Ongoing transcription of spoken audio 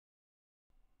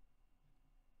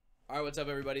All right, what's up,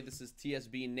 everybody? This is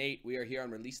TSB Nate. We are here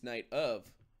on release night of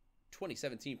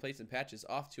 2017 Plates and Patches.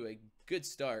 Off to a good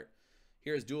start.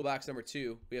 Here is dual box number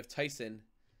 2. We have Tyson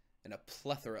and a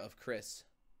plethora of Chris.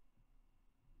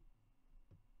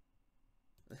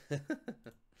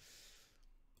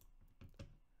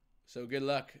 So good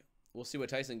luck. We'll see what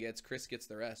Tyson gets. Chris gets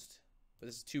the rest. But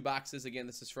this is 2 boxes. Again,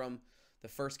 this is from the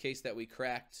first case that we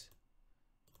cracked.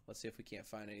 Let's see if we can't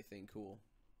find anything cool.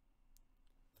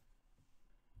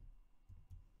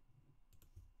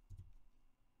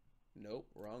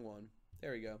 Nope, wrong one.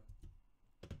 There we go.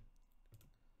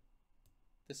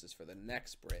 This is for the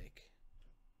next break.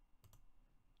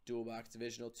 Dual box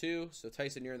Divisional 2. So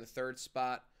Tyson, you're in the 3rd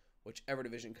spot. Whichever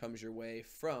division comes your way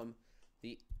from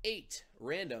the 8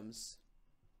 randoms.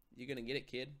 You gonna get it,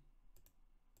 kid?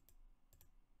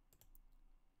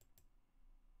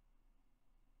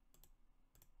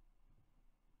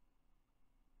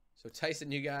 So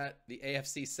Tyson, you got the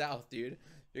AFC South, dude.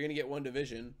 You're gonna get one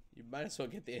division. You might as well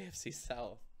get the AFC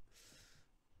South.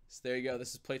 So there you go.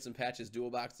 This is Plates and Patches dual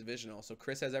box Divisional. So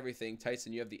Chris has everything.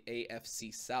 Tyson, you have the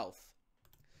AFC South.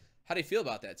 How do you feel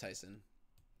about that, Tyson?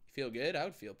 You feel good? I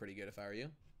would feel pretty good if I were you.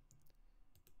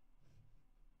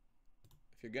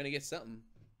 If you're gonna get something,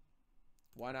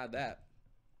 why not that?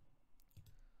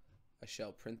 I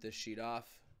shall print this sheet off.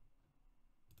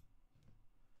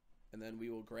 And then we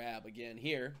will grab again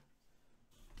here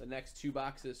the next 2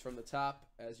 boxes from the top.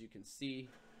 As you can see,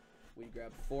 we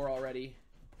grabbed 4 already.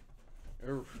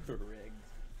 Rigged.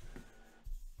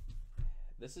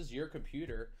 This is your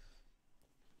computer,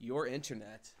 your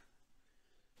internet,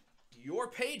 your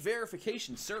paid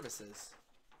verification services.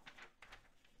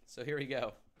 So here we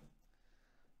go.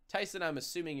 Tyson, I'm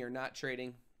assuming you're not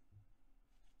trading.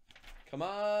 Come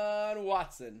on,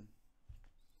 Watson.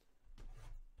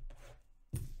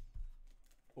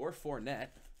 Or Fournette.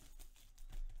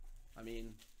 I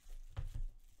mean,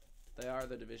 they are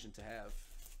the division to have.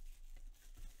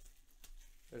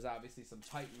 There's obviously some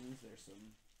Titans. There's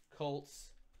some Colts.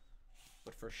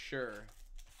 But for sure,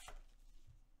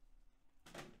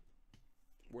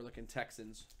 we're looking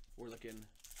Texans. We're looking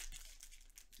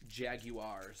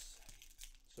Jaguars.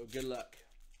 So good luck.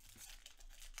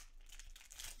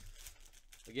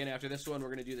 Again, after this one, we're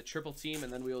going to do the triple team,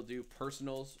 and then we'll do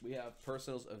personals. We have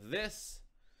personals of this.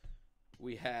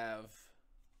 We have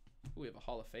a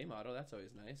Hall of Fame auto. That's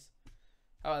always nice.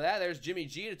 How about that? There's Jimmy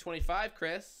G to 25,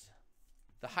 Chris.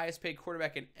 The highest paid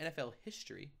quarterback in NFL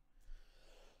history.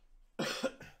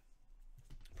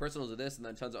 Personals of this, and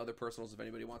then tons of other personals if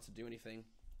anybody wants to do anything.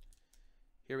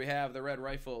 Here we have the red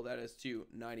rifle. That is to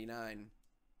 99.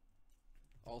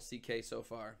 All CK so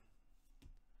far.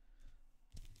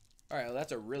 All right, well,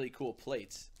 that's a really cool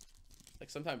plate. Like,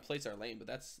 sometimes plates are lame, but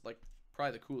that's like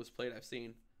probably the coolest plate I've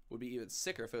seen. Would be even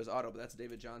sicker if it was auto, but that's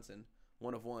David Johnson.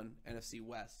 1 of 1, NFC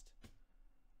West.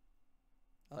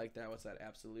 I like that. What's that?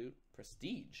 Absolute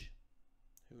Prestige.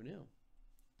 Who knew?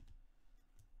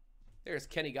 There's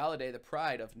Kenny Golladay, the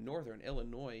pride of Northern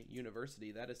Illinois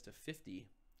University. That is to 50.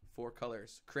 4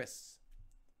 colors. Chris.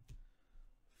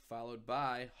 Followed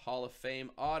by Hall of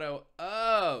Fame auto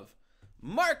of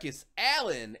Marcus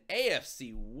Allen,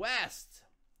 AFC West.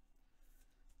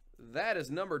 That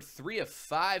is numbered 3 of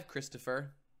 5,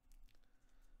 Christopher.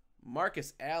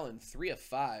 Marcus Allen, 3 of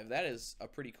 5. That is a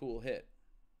pretty cool hit.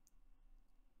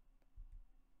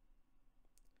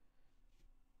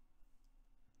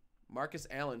 Marcus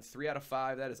Allen, 3 out of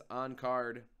 5. That is on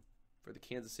card for the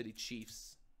Kansas City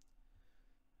Chiefs.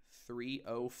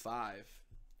 305.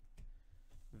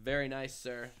 Very nice,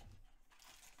 sir.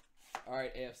 All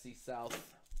right, AFC South.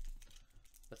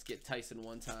 Let's get Tyson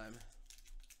one time.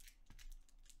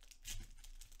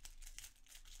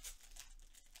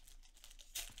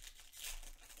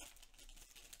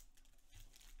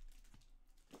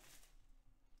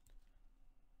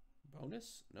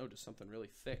 Bonus? No, just something really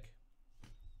thick.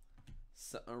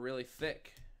 Something really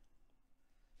thick.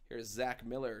 Here's Zach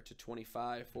Miller to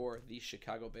 25 for the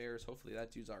Chicago Bears. Hopefully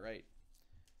that dude's all right.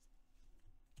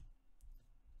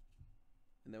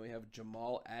 And then we have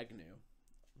Jamal Agnew.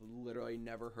 Literally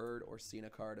never heard or seen a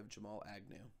card of Jamal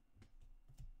Agnew.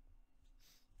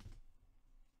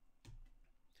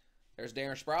 There's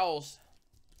Darren Sproles.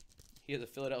 He is a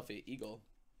Philadelphia Eagle.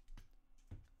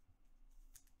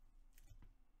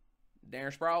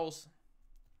 Darren Sproles.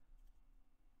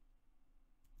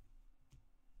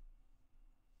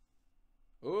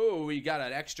 Ooh, we got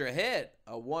an extra hit.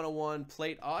 A 101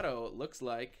 plate auto, it looks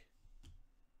like.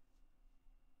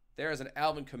 There is an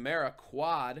Alvin Kamara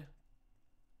quad.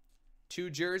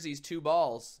 2 jerseys, 2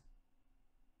 balls.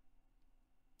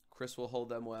 Chris will hold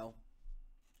them well.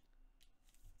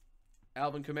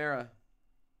 Alvin Kamara.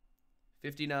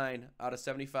 59 out of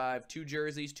 75. 2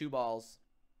 jerseys, 2 balls.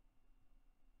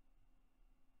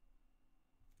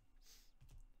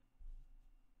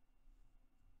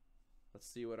 Let's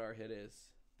see what our hit is.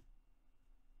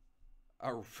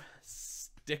 Our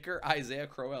sticker, Isaiah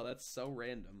Crowell. That's so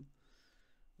random.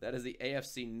 That is the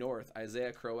AFC North,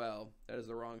 Isaiah Crowell. That is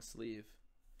the wrong sleeve.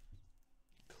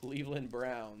 Cleveland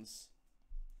Browns.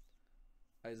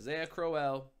 Isaiah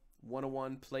Crowell,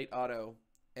 101 plate auto,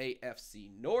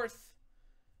 AFC North.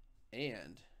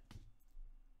 And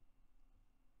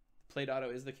plate auto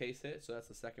is the case hit, so that's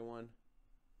the second one.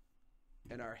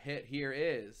 And our hit here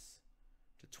is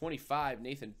to 25,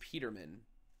 Nathan Peterman,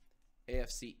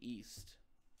 AFC East.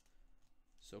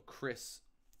 So Chris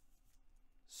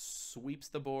sweeps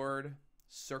the board,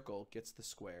 circle, gets the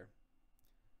square.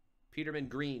 Peterman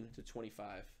green to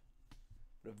 25.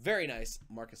 But a very nice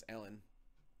Marcus Allen